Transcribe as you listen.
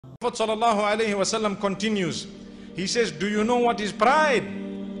Prophet ﷺ continues. He says, do you know what is pride?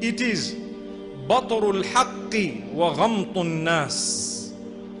 It is batarul haqqi wa ghamtun nas.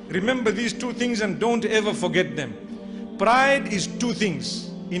 Remember these two things and don't ever forget them. Pride is two things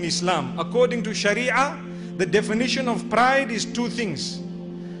in Islam. According to Sharia, the definition of pride is two things: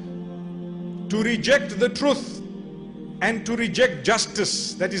 to reject the truth and to reject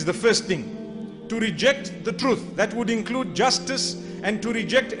justice. That is the first thing. To reject the truth, that would include justice, and to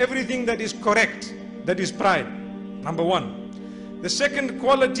reject everything that is correct. That is pride, number one. The second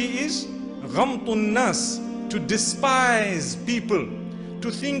quality is ghamtun nas, to despise people, to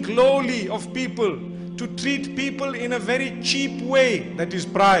think lowly of people, to treat people in a very cheap way. That is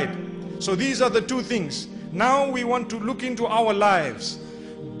pride. So these are the two things. Now we want to look into our lives.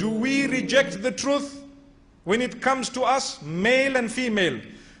 Do we reject the truth when it comes to us, male and female?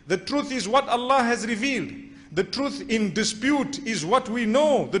 The truth is what Allah has revealed. The truth in dispute is what we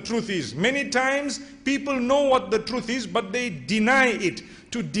know the truth is. Many times people know what the truth is, but they deny it.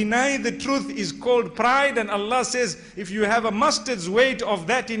 To deny the truth is called pride, and Allah says, if you have a mustard's weight of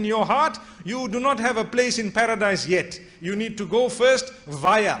that in your heart, you do not have a place in paradise yet. You need to go first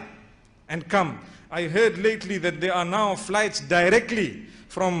via and come. I heard lately that there are now flights directly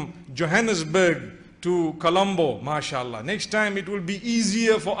from Johannesburg to Colombo, mashallah. Next time it will be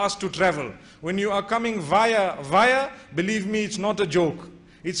easier for us to travel. When you are coming via, believe me, it's not a joke.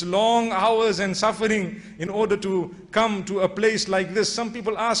 It's long hours and suffering in order to come to a place like this. Some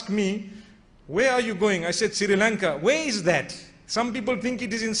people ask me, where are you going? I said, Sri Lanka. Where is that? Some people think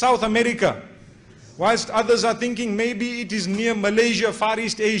it is in South America, whilst others are thinking maybe it is near Malaysia, Far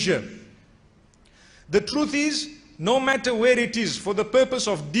East Asia. The truth is, no matter where it is, for the purpose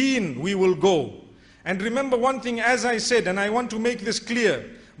of Deen, we will go. And remember one thing, as I said, and I want to make this clear,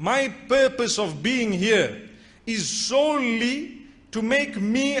 my purpose of being here is solely to make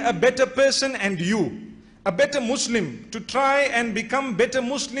me a better person and you a better Muslim, to try and become better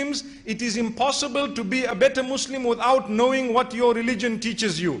Muslims. It is impossible to be a better Muslim without knowing what your religion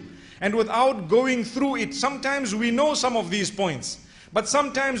teaches you and without going through it. Sometimes we know some of these points, but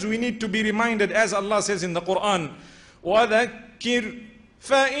sometimes we need to be reminded, as Allah says in the Quran, وَذَكِّرْ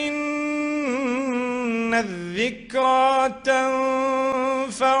فَإِنَّ الذِّكْرَى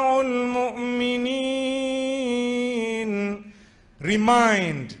تَنْفَعُ الْمُؤْمِنِينَ.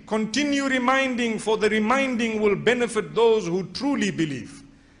 Remind, continue reminding, for the reminding will benefit those who truly believe.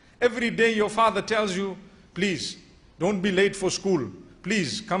 Every day your father tells you, please, don't be late for school.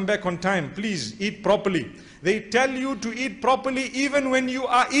 Please, come back on time. Please, eat properly. They tell you to eat properly even when you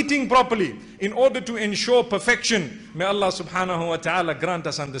are eating properly, in order to ensure perfection. May Allah subhanahu wa ta'ala grant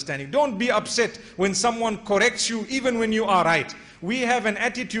us understanding. Don't be upset when someone corrects you even when you are right. We have an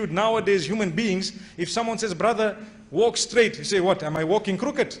attitude nowadays, human beings, if someone says, brother, walk straight, you say, what, am I walking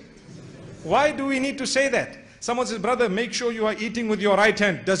crooked? Why do we need to say that? Someone says, brother, make sure you are eating with your right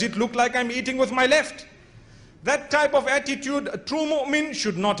hand. Does it look like I'm eating with my left? That type of attitude a true mu'min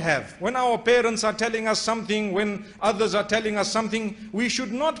should not have. When our parents are telling us something, when others are telling us something, we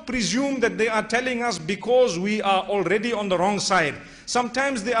should not presume that they are telling us because we are already on the wrong side.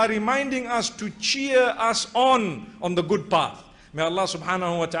 Sometimes they are reminding us to cheer us on the good path. May Allah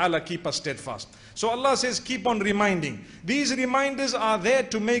subhanahu wa ta'ala keep us steadfast. So Allah says, keep on reminding. These reminders are there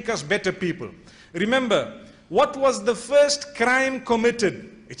to make us better people. Remember, what was the first crime committed?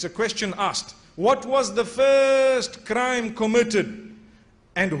 It's a question asked. What was the first crime committed?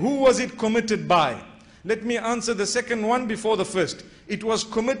 And who was it committed by? Let me answer the second one before the first. It was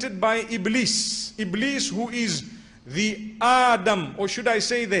committed by Iblis. Iblis, who is the Adam, or should I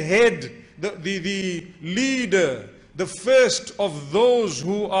say the head, the leader, the first of those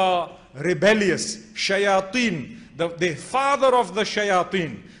who are rebellious, shayateen, the father of the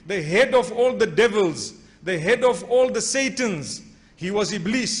shayateen, the head of all the devils, the head of all the satans. He was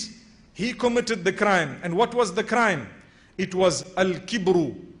Iblis. He committed the crime. And what was the crime? It was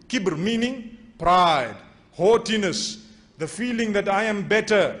al-kibru. Kibr meaning pride, haughtiness, the feeling that I am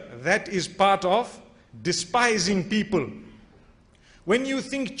better. That is part of despising people. When you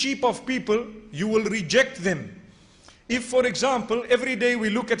think cheap of people, you will reject them. If, for example, every day we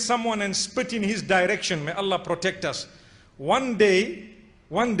look at someone and spit in his direction, may Allah protect us. One day,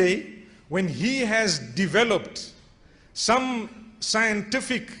 when he has developed some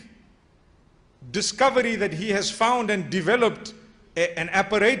scientific discovery, that he has found and developed an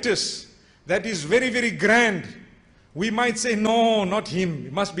apparatus that is very, very grand, we might say, no, not him,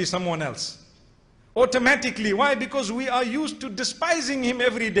 it must be someone else. Automatically. Why? Because we are used to despising him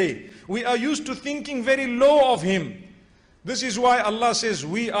every day. We are used to thinking very low of him. This is why Allah says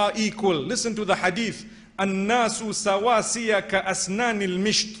we are equal. Listen to the hadith. النَّاسُ سَوَاسِيَ كَأَسْنَانِ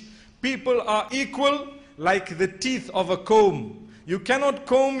الْمِشْتِ. People are equal like the teeth of a comb. You cannot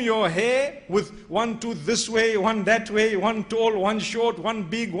comb your hair with one tooth this way, one that way, one tall, one short, one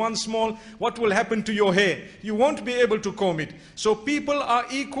big, one small. What will happen to your hair? You won't be able to comb it. So people are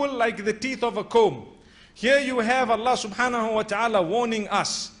equal like the teeth of a comb. Here you have Allah subhanahu wa ta'ala warning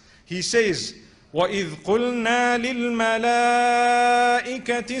us. He says, وَإِذْ قُلْنَا لِلْمَلَائِكَةِ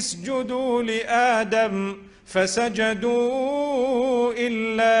اسْجُدُوا لِآدَمَ فَسَجَدُوا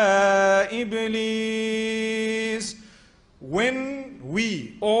إِلَّا إِبْلِيسَ. When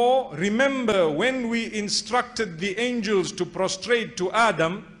we, or remember when we instructed the angels to prostrate to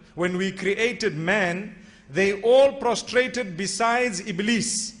Adam, when we created man, they all prostrated besides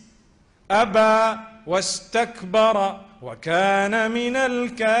Iblis. أَبَى وَاسْتَكْبَرَ وَكَانَ مِنَ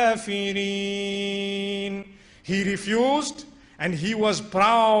الْكَافِرِينَ. He refused and he was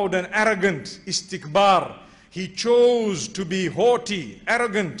proud and arrogant. Istikbar. He chose to be haughty,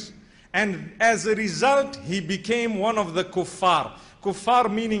 arrogant. And as a result, he became one of the kuffar. Kuffar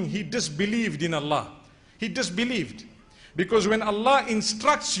meaning he disbelieved in Allah. He disbelieved. Because when Allah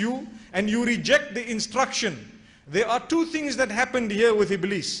instructs you and you reject the instruction, there are two things that happened here with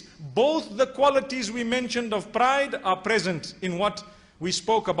Iblis. Both the qualities we mentioned of pride are present in what we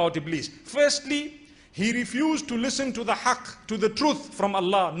spoke about Iblis. Firstly, he refused to listen to the haqq, to the truth from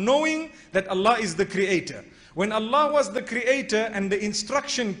Allah, knowing that Allah is the creator. When Allah was the creator and the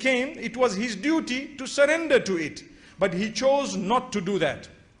instruction came, it was his duty to surrender to it. But he chose not to do that.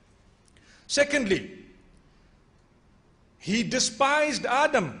 Secondly, he despised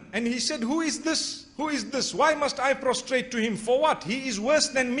Adam and he said, who is this? Who is this? Why must I prostrate to him? For what? He is worse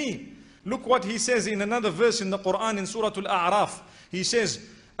than me. Look what he says in another verse in the Quran in Surah Al-A'raf. He says,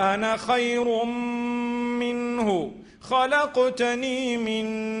 أَنَا خَيْرٌ مِّنْهُ خَلَقْتَنِي مِن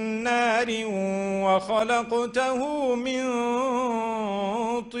نَارٍ وَخَلَقْتَهُ مِن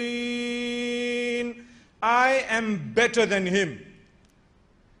طِينٍ. I am better than him.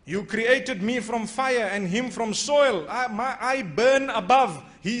 You created me from fire and him from soil. I burn above.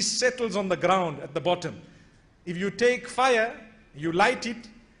 He settles on the ground at the bottom. If you take fire, you light it,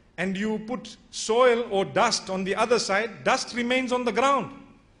 and you put soil or dust on the other side, dust remains on the ground.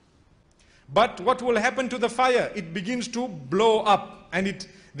 But what will happen to the fire? It begins to blow up, and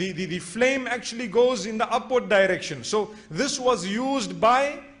the flame actually goes in the upward direction. So this was used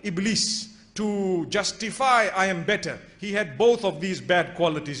by Iblis to justify, I am better. He had both of these bad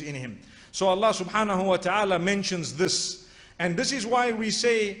qualities in him. So Allah subhanahu wa ta'ala mentions this. And this is why we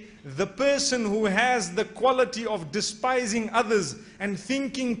say the person who has the quality of despising others and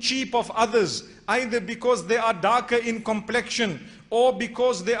thinking cheap of others, either because they are darker in complexion, or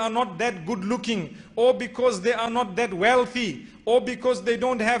because they are not that good looking, or because they are not that wealthy, or because they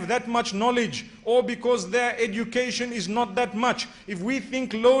don't have that much knowledge, or because their education is not that much. If we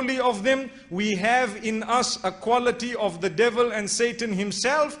think lowly of them, we have in us a quality of the devil and Satan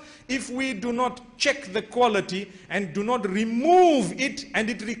himself. If we do not check the quality and do not remove it, and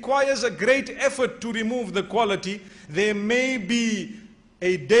it requires a great effort to remove the quality, there may be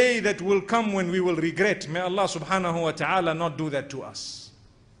a day that will come when we will regret. May Allah subhanahu wa ta'ala not do that to us.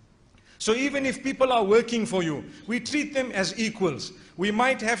 So even if people are working for you, we treat them as equals. We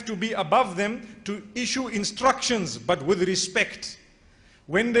might have to be above them to issue instructions, but with respect.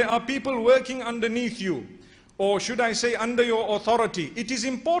 When there are people working underneath you, or should I say under your authority, it is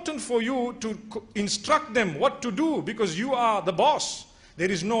important for you to instruct them what to do, because you are the boss.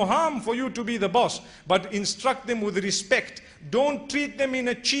 There is no harm for you to be the boss, but instruct them with respect. Don't treat them in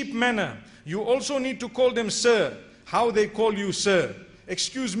a cheap manner. You also need to call them sir. How they call you sir.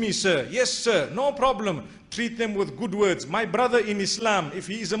 Excuse me sir. Yes sir. No problem. Treat them with good words. My brother in Islam, if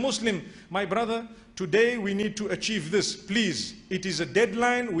he is a Muslim, my brother, today we need to achieve this. Please, it is a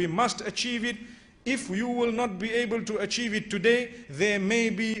deadline. We must achieve it. If you will not be able to achieve it today, there may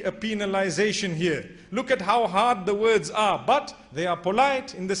be a penalization here. Look at how hard the words are, but they are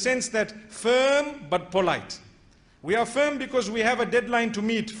polite in the sense that firm but polite. We are firm because we have a deadline to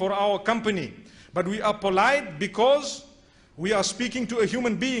meet for our company, but we are polite because we are speaking to a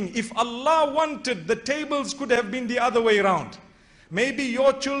human being. If Allah wanted, the tables could have been the other way around. Maybe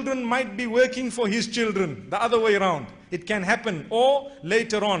your children might be working for his children, the other way around. It can happen. Or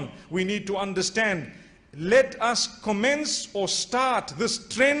later on, we need to understand, let us commence or start this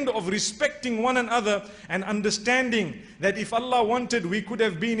trend of respecting one another and understanding that if Allah wanted, we could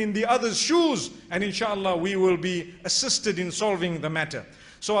have been in the other's shoes, and inshallah we will be assisted in solving the matter.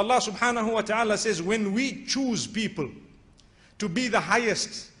 So Allah subhanahu wa ta'ala says, when we choose people to be the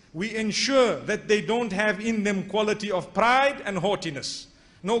highest, we ensure that they don't have in them quality of pride and haughtiness.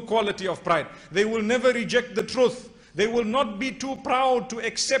 No quality of pride. They will never reject the truth. They will not be too proud to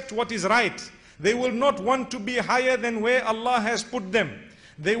accept what is right. They will not want to be higher than where Allah has put them.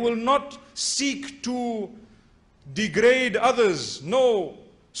 They will not seek to degrade others. No.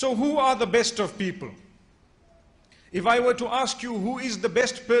 So who are the best of people? If I were to ask you who is the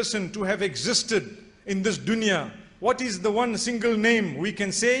best person to have existed in this dunya, what is the one single name we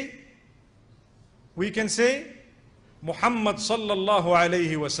can say? We can say Muhammad sallallahu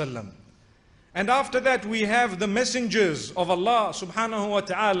alayhi wasallam. And after that we have the messengers of Allah subhanahu wa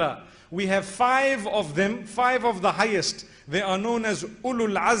ta'ala. We have 5 of them, 5 of the highest. They are known as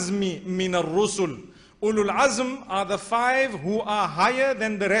ulul azmi min ar-rusul. Ulul azm are the 5 who are higher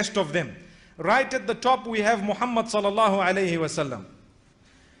than the rest of them. Right at the top we have Muhammad sallallahu alayhi wasallam.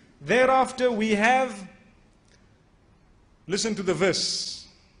 Thereafter we have, listen to the verse.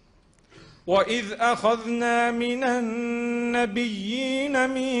 وَإِذْ أَخَذْنَا مِنَ النَّبِيِّينَ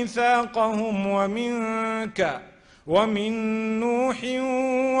مِيثَاقَهُمْ وَمِنْكَ وَمِنْ نُوحٍ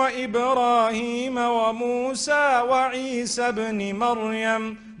وَإِبْرَاهِيمَ وَمُوسَى وَعِيسَى بْنِ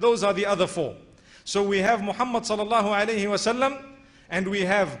مَرْيَمَ. Those are the other 4. So we have Muhammad sallallahu alayhi wasallam, and we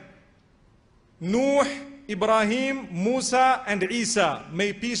have Nuh, Ibrahim, Musa and Isa.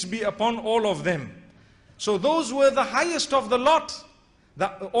 May peace be upon all of them. So those were the highest of the lot.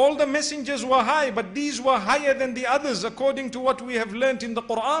 All the messengers were high, but these were higher than the others according to what we have learnt in the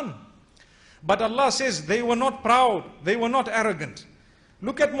Quran. But Allah says they were not proud, they were not arrogant.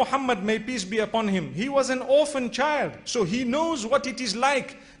 Look at Muhammad, may peace be upon him. He was an orphan child, so he knows what it is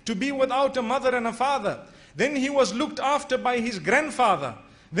like to be without a mother and a father. Then he was looked after by his grandfather.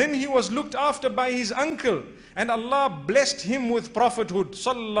 Then he was looked after by his uncle. And Allah blessed him with prophethood.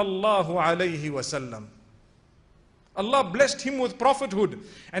 Sallallahu alayhi wasallam. Allah blessed him with prophethood.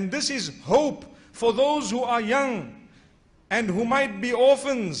 And this is hope for those who are young and who might be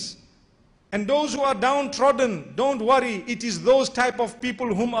orphans. And those who are downtrodden, don't worry. It is those type of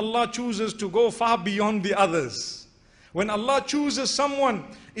people whom Allah chooses to go far beyond the others. When Allah chooses someone,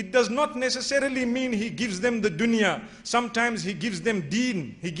 it does not necessarily mean He gives them the dunya. Sometimes He gives them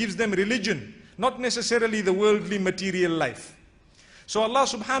deen, He gives them religion, not necessarily the worldly material life. So Allah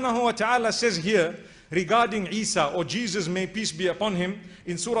subhanahu wa ta'ala says here regarding Isa, or Jesus, may peace be upon him,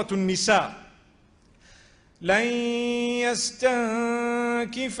 in Surah An-Nisa, لن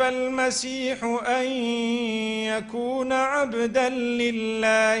يستنكف المسيح أن يكون عبدا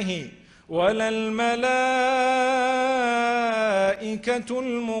لله ولا الملائكة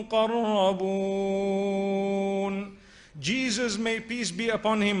المقربون. Jesus, may peace be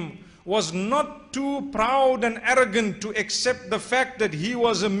upon him, was not too proud and arrogant to accept the fact that he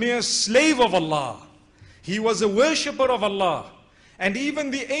was a mere slave of Allah. He was a worshipper of Allah. And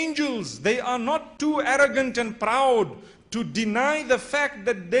even the angels, they are not too arrogant and proud to deny the fact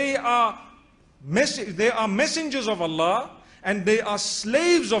that they are messengers of Allah and they are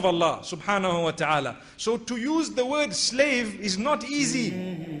slaves of Allah subhanahu wa ta'ala. So to use the word slave is not easy,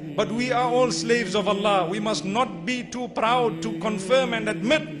 but we are all slaves of Allah. We must not be too proud to confirm and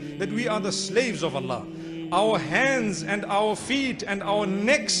admit that we are the slaves of Allah. Our hands and our feet and our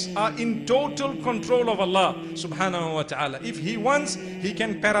necks are in total control of Allah subhanahu wa ta'ala. If He wants, He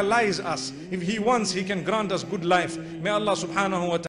can paralyze us. If He wants, He can grant us good life. May Allah subhanahu wa ta'ala